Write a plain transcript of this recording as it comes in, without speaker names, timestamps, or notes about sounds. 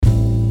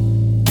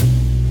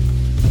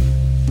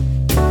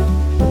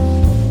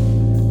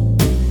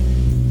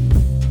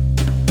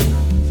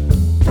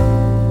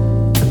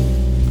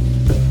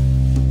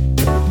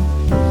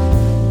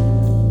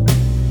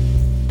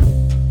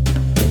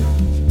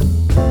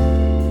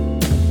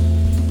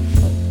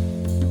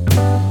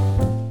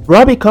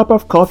grab a cup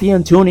of coffee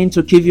and tune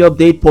into Kivy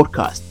Update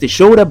Podcast, the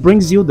show that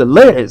brings you the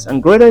latest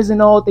and greatest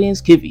in all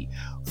things Kivy.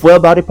 Full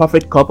about the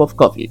perfect cup of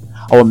coffee.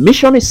 Our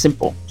mission is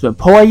simple: to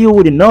empower you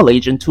with the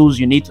knowledge and tools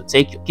you need to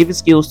take your Kivy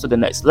skills to the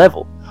next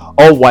level,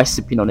 all while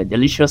sipping on a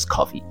delicious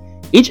coffee.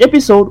 Each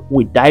episode,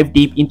 we dive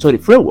deep into the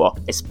framework,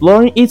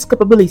 exploring its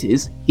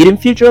capabilities, hidden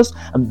features,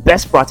 and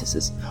best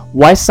practices,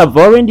 while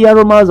savoring the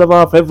aromas of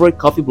our favorite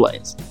coffee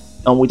blends.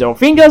 And with our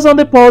fingers on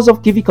the pulse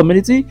of Kivy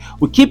community,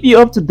 we keep you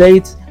up to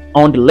date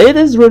on the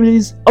latest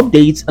release,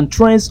 updates, and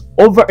trends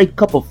over a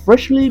cup of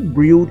freshly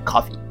brewed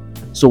coffee.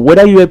 So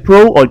whether you're a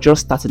pro or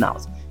just starting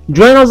out,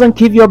 join us on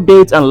Kivy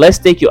Updates and let's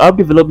take your app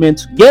development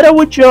together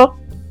with your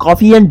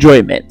coffee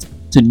enjoyment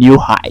to new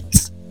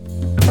heights.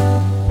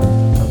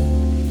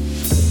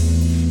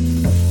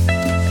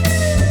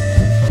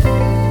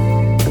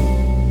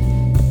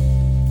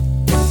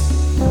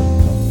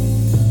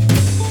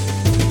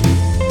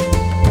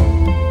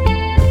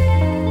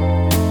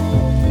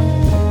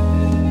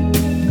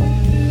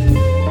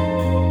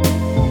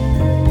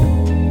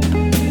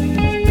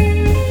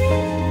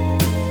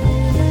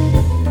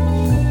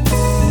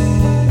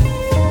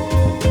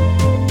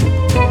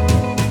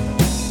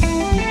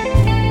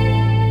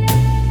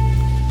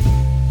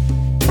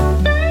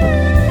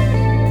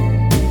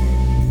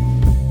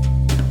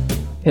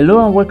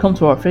 Hello and welcome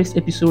to our first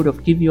episode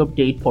of Kivy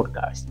Update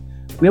Podcast,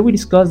 where we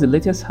discuss the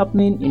latest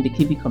happening in the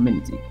Kivy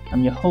community.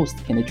 I'm your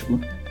host, Kenneth,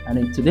 and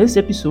in today's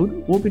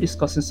episode, we'll be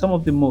discussing some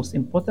of the most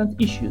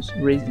important issues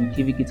raised in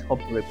Kivy GitHub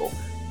repo,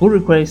 pull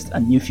requests,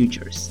 and new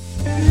features.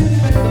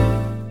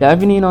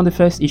 Diving in on the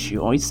first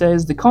issue, it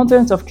says the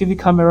content of Kivy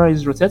camera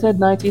is rotated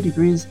 90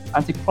 degrees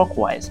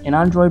anti-clockwise in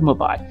Android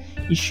Mobile,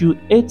 issue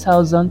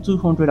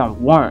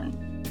 8201.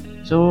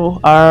 So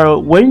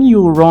when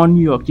you run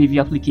your Kivy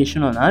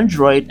application on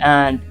Android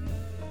and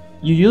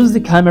you use the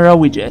camera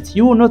widget,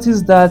 you will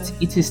notice that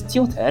it is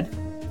tilted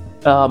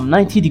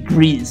 90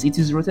 degrees. It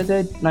is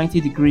rotated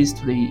 90 degrees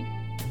to the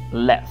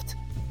left.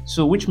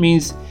 So which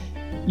means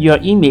your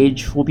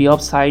image will be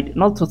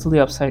not totally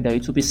upside down,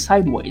 it will be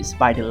sideways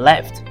by the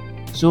left.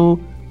 So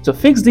to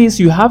fix this,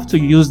 you have to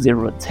use the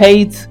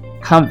rotate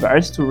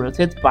canvas to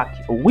rotate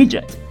back your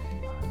widget.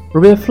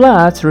 Ray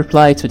Flat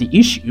replied to the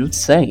issue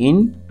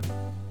saying,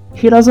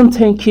 he doesn't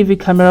think Kivy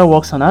camera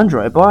works on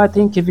Android, but I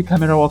think Kivy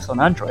camera works on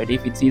Android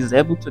if it is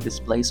able to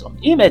display some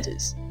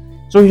images.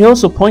 So he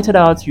also pointed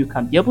out you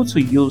can be able to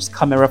use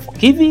Camera for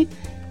Kivy,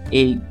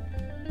 a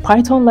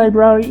Python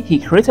library he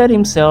created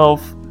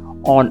himself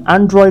on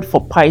Android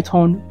for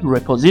Python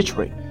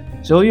repository.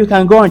 So you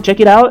can go and check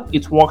it out.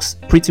 It works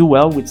pretty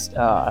well with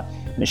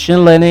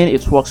machine learning.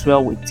 It works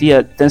well with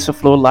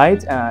TensorFlow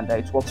Lite, and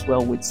it works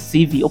well with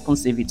CV,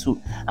 OpenCV too,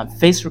 and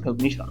face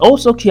recognition.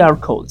 Also QR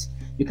codes.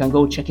 You can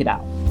go check it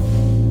out.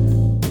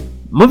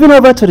 Moving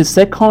over to the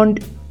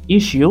second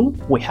issue,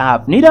 we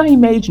have neither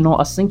image nor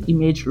async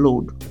image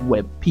load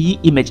WebP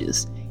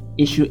images,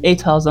 issue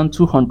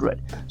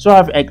 8200. So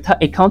I've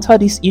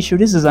encountered this issue.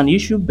 This is an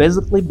issue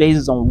basically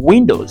based on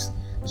Windows.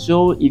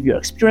 So if you're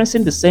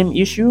experiencing the same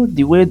issue,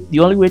 the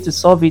only way to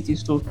solve it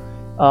is to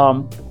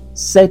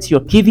set your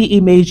Kivy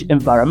image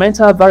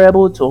environmental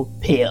variable to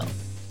pale.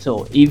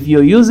 So if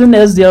you're using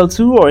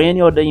SDL2 or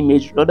any other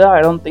image loader,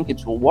 I don't think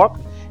it will work.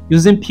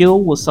 Using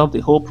Peel will solve the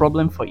whole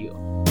problem for you.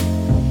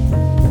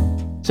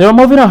 So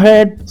moving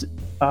ahead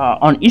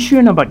on issue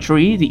number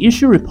 3, the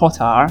issue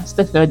reporter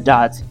stated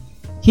that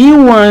he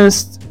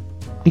wants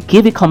the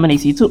Kivy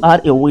community to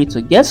add a way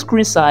to get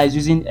screen size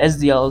using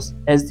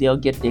SDL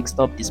Get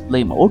Desktop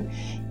Display Mode,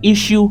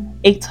 issue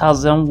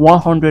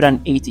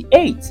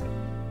 8188.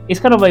 It's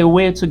kind of a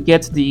way to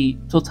get the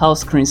total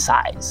screen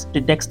size,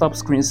 the desktop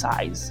screen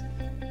size,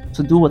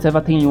 to do whatever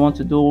thing you want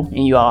to do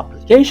in your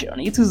application.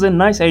 It is a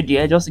nice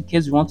idea just in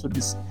case you want to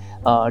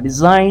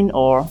design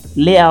or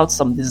lay out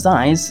some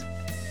designs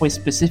for a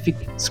specific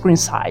screen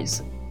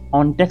size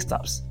on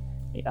desktops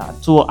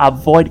to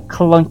avoid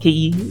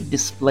clunky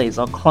displays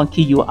or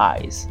clunky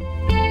UIs.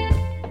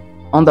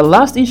 On the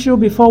last issue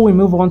before we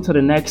move on to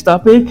the next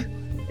topic,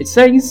 it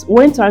says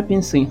when typing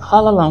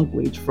Sinhala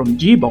language from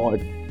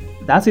Gboard,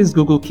 that is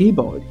Google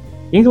Keyboard,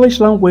 English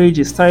language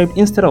is typed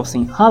instead of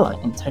Sinhala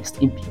in text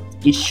input.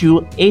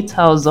 Issue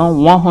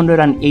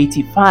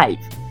 8185.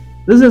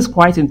 This is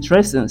quite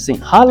interesting.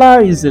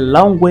 Sinhala is a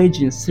language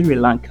in Sri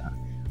Lanka.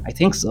 I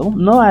think so.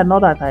 No, I know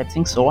that I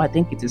think so. I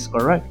think it is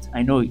correct.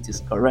 I know it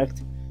is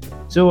correct.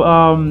 So,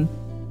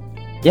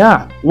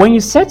 when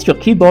you set your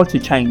keyboard to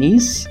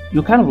Chinese,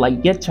 you kind of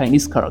like get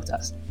Chinese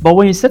characters. But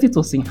when you set it to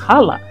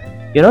Sinhala,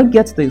 you don't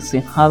get the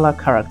Sinhala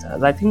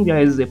characters. I think there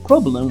is a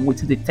problem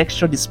with the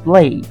texture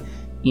display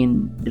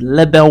in the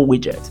label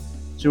widget.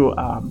 So,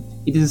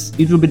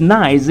 it would be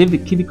nice if the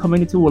Kivy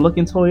community will look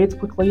into it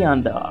quickly,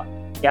 and I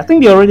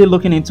think they're already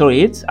looking into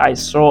it. I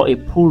saw a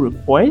pull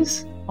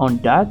request on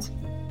that.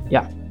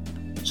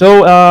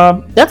 So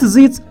that is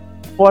it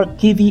for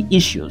Kivy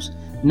issues.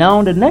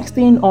 Now the next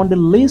thing on the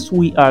list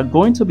we are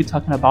going to be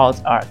talking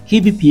about are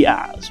Kivy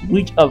PRs,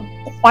 which are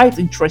quite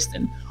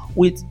interesting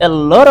with a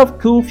lot of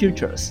cool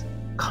features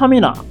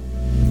coming up.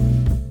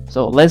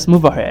 So let's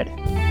move ahead.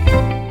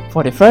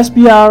 For the first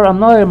PR, I'm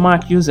not a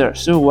Mac user,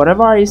 so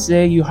whatever I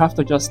say, you have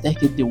to just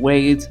take it the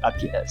way it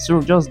appears.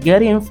 So just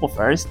get info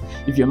first.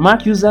 If you're a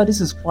Mac user, this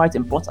is quite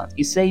important.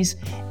 It says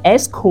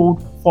S code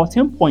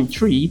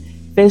 14.3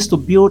 fails to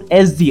build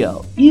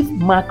SDL if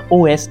Mac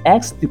OS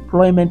X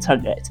deployment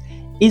target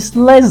is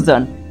less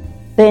than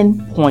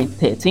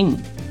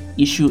 10.13,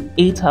 issue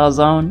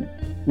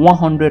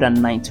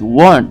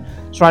 8191.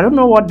 So I don't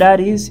know what that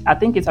is. I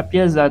think it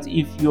appears that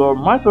if your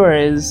Mac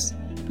OS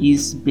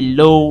is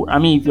below,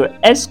 if your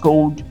S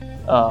code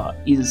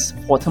is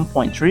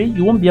 14.3,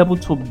 you won't be able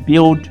to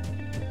build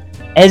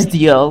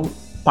SDL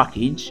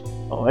package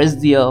or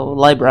SDL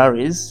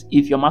libraries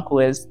if your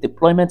macOS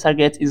deployment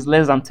target is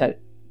less than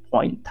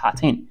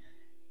 10.13.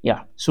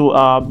 Yeah, so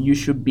you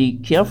should be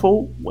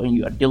careful when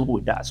you are dealing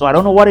with that. So I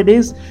don't know what it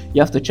is.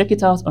 You have to check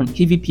it out on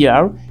Kivy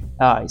PR.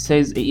 It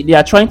says they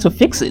are trying to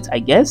fix it, I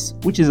guess,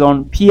 which is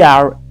on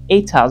PR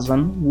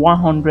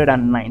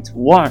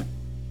 8191.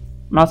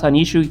 Not an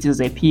issue, it is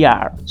a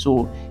PR,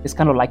 so it's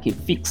kind of like a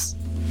fix.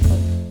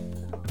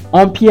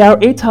 On PR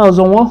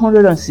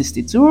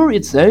 8162,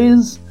 it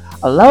says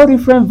allow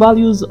different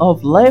values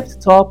of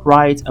left, top,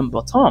 right, and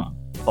bottom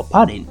for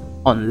padding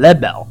on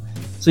label.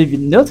 So if you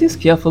notice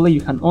carefully,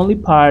 you can only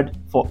pad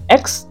for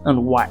X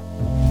and Y.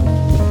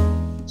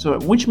 So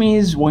which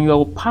means when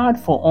you pad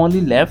for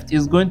only left,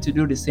 it's going to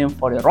do the same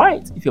for the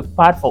right. If you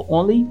pad for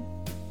only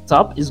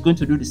top, it's going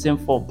to do the same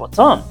for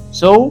bottom.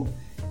 So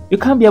you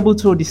can't be able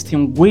to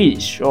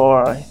distinguish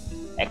or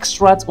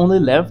extract only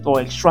left or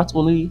extract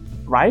only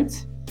right.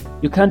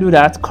 You can't do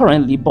that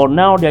currently, but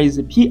now there is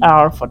a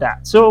PR for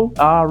that. So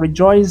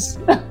rejoice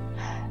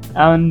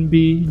and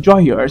be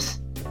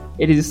joyous.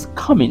 It is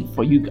coming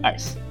for you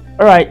guys.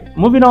 All right,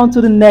 moving on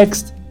to the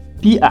next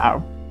PR.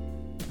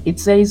 It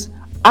says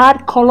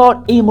add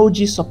colored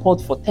emoji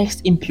support for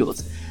text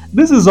inputs.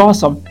 This is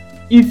awesome.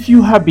 If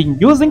you have been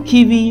using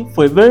Kivy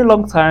for a very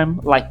long time,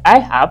 like I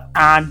have,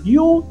 and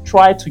you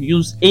try to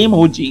use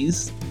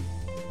emojis,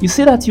 you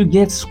see that you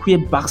get square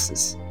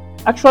boxes.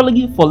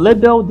 Actually, for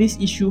label, this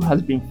issue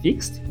has been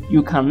fixed.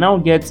 You can now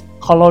get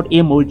colored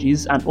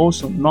emojis and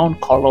also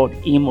non-colored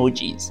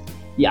emojis.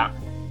 Yeah,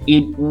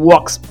 it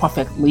works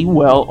perfectly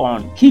well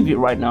on Kivy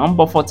right now,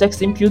 but for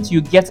text input,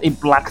 you get a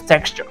black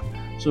texture.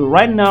 So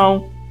right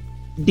now,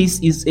 this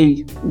is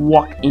a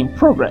work in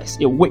progress,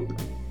 a whip.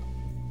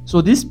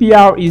 So this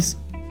PR is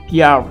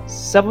PR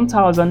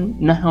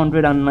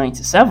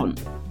 7997.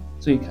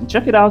 So you can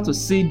check it out to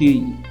see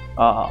the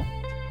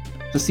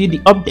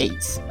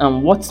updates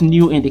and what's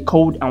new in the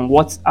code and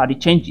what are the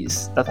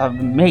changes that have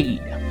been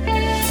made.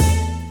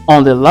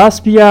 On the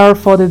last PR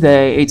for the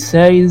day, it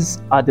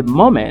says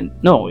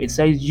it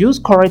says use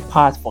correct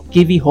path for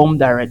Kivy home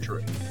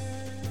directory.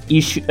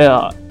 Issue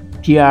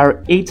PR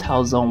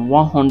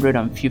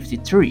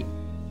 8153.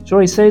 So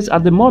it says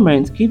at the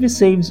moment Kivy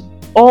saves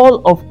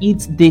all of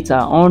its data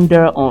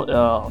under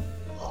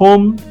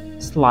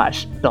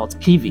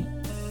home/.kivy.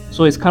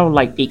 So it's kind of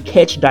like a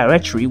cache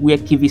directory where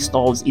Kivy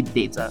stores its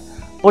data.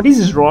 But this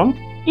is wrong.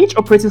 Each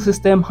operating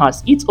system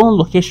has its own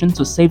location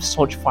to save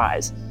such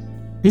files.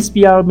 This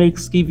PR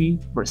makes Kivy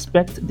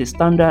respect the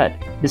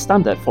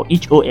standard for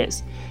each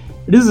OS.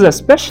 This is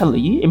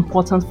especially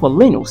important for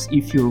Linux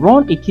if you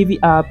run a Kivy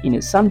app in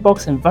a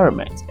sandbox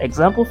environment,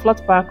 example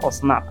Flatpak or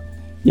Snap.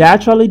 Yeah,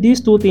 actually these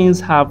two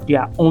things have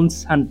their own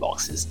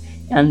sandboxes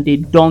and they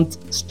don't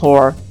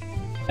store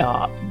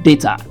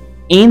data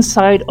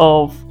inside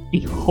of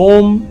the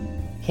home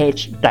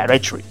cache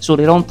directory. So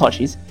they don't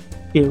touch it.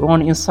 They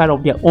run inside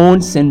of their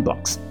own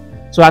sandbox.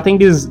 So I think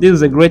this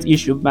is a great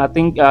issue. But I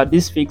think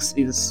this fix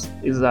is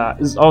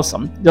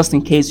awesome. Just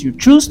in case you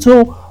choose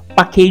to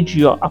package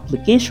your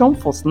application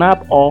for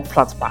Snap or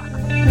Flatpak.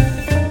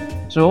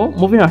 So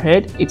moving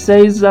ahead, it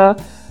says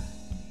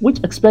which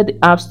expect the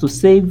apps to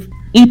save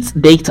its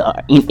data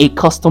in a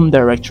custom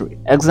directory.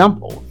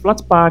 Example,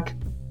 Flatpak,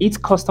 its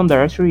custom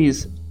directory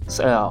is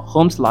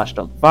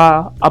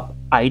home/var app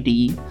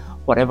ID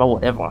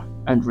whatever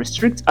and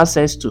restrict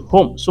access to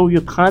home, so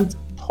you can't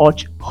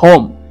touch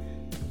home.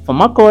 For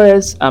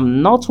macOS,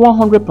 I'm not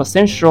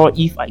 100% sure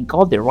if I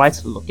got the right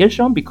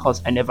location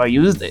because I never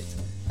used it.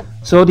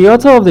 So the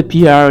author of the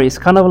PR is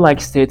kind of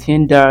like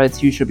stating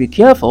that you should be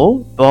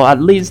careful, but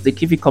at least the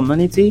Kivy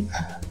community,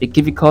 the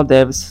Kivy core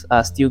devs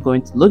are still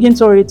going to look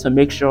into it to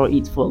make sure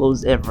it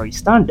follows every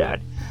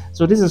standard.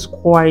 So this is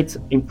quite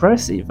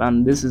impressive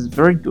and this is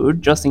very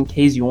good just in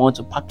case you want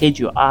to package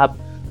your app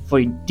for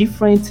a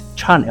different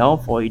channel,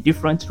 for a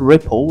different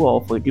repo,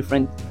 or for a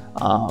different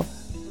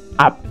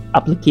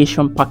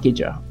application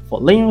packager for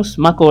Linux,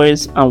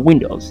 macOS, and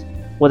Windows.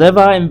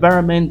 Whatever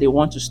environment they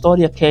want to store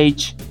their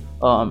cache,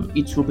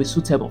 it will be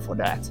suitable for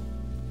that.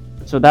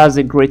 So that's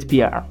a great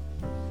PR.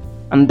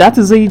 And that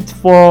is it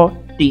for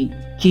the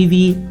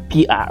Kivy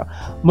PR.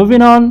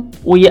 Moving on,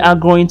 we are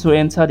going to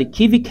enter the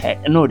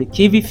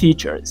Kivy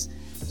features.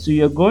 So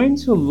you're going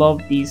to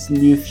love these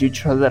new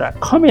features that are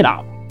coming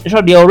up.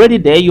 Sure, they're already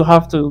there. You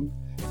have to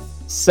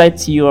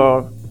set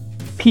your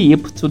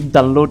pip to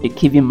download the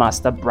Kivy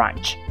master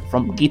branch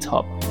from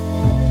GitHub.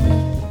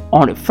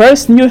 On the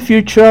first new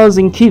features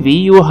in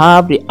Kivy, you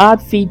have the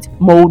outfit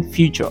mode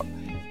feature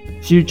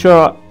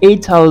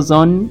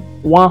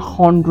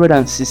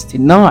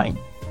 8169.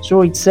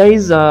 So it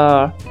says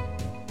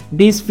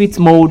this fit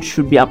mode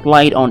should be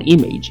applied on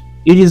image.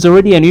 It is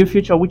already a new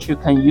feature which you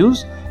can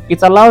use.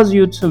 It allows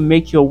you to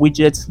make your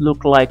widgets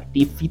look like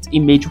the fit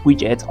image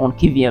widget on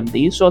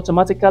KVMD. So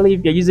automatically,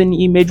 if you're using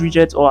image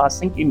widget or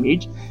async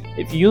image,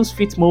 if you use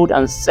fit mode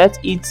and set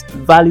its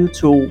value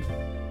to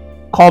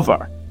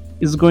cover,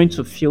 it's going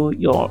to fill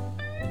your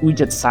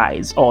widget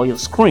size or your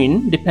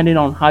screen depending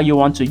on how you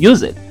want to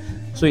use it.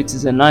 So it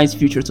is a nice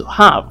feature to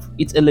have.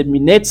 It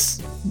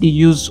eliminates the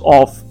use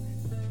of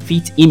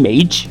fit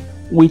image,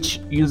 which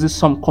uses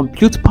some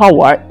compute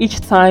power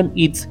each time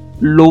it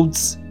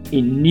loads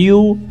a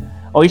new,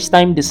 or each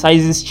time the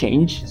sizes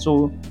change.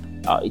 So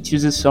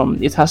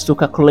it has to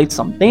calculate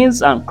some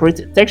things and create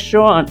a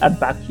texture and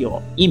add back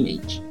your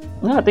image.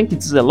 I think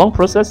it's a long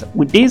process.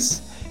 With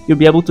this, you'll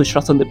be able to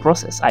shorten the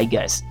process, I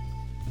guess.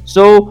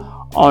 So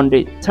on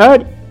the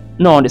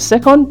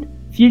second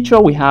feature,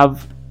 we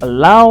have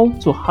allow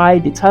to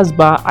hide the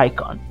taskbar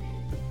icon,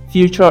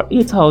 feature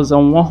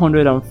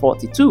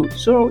 8142.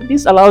 So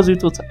this allows you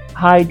to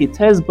hide the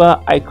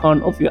taskbar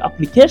icon of your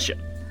application.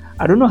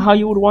 I don't know how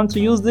you would want to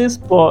use this,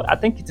 but I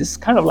think it is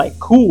kind of like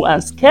cool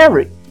and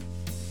scary.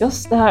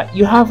 Just that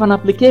you have an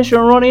application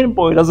running,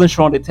 but it doesn't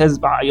show on the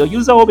taskbar. Your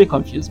user will be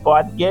confused, but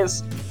I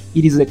guess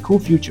it is a cool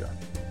feature.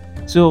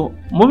 So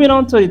moving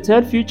on to the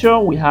third feature,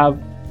 we have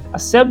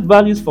accept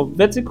values for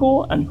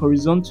vertical and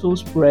horizontal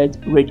spread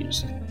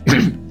radius.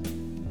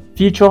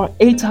 Feature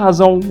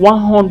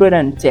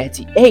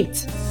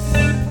 8138.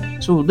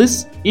 So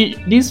this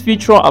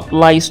feature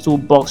applies to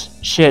box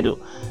shadow.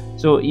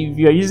 So if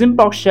you're using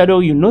box shadow,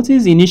 you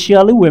notice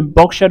initially when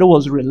box shadow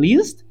was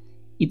released,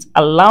 it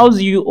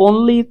allows you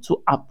only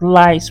to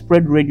apply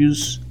spread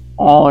radius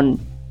on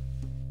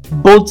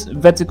both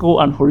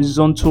vertical and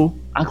horizontal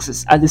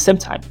axis at the same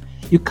time.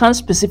 You can't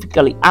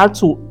specifically add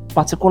to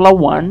particular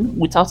one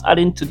without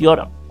adding to the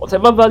other.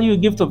 Whatever value you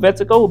give to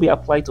vertical will be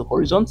applied to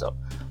horizontal.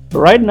 But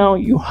right now,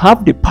 you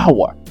have the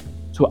power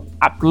to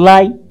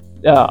apply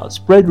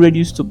spread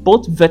radius to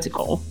both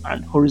vertical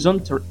and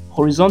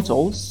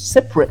horizontal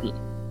separately.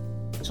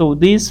 So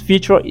this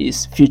feature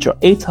is feature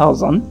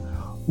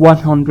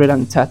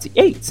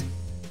 8138.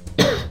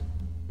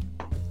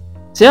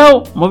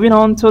 So moving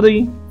on to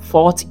the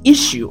fourth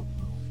issue,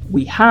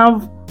 we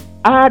have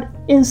add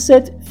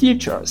inset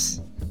features,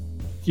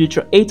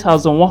 feature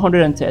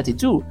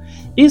 8132.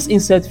 This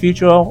inset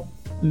feature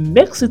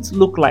makes it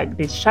look like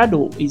the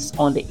shadow is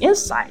on the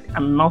inside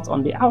and not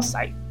on the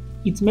outside.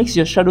 It makes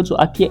your shadow to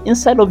appear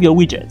inside of your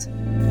widget.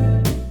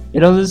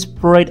 It doesn't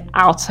spread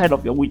outside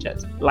of your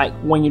widget. Like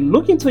when you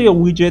look into your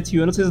widget,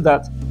 you notice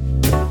that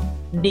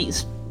the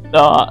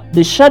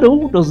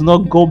shadow does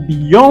not go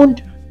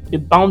beyond the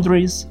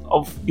boundaries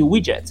of the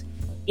widget.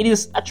 It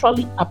is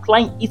actually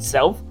applying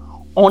itself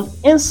on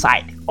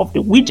inside of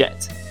the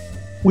widget,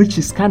 which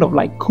is kind of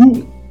like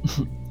cool.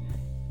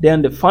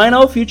 Then the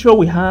final feature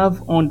we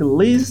have on the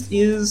list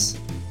is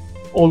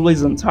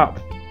always on top.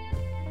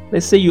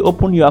 Let's say you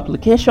open your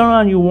application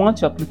and you want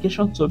your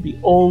application to be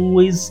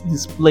always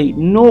displayed.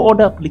 No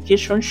other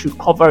application should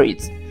cover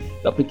it.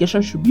 Your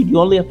application should be the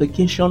only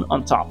application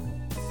on top.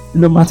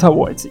 No matter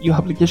what, your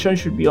application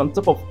should be on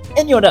top of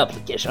any other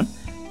application.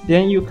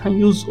 Then you can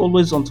use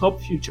always on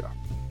top feature,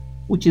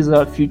 which is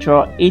a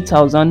feature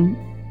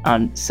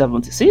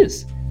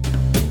 8076.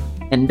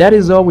 And that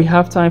is all we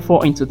have time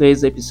for in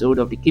today's episode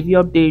of the Kivy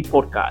Update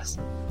podcast.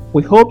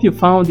 We hope you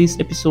found this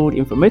episode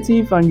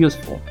informative and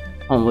useful,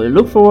 and we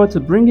look forward to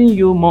bringing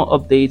you more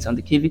updates on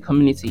the Kivy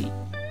community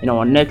in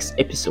our next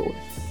episode.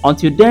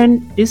 Until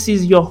then, this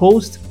is your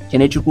host,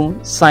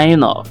 Kenechukwu,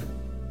 signing off.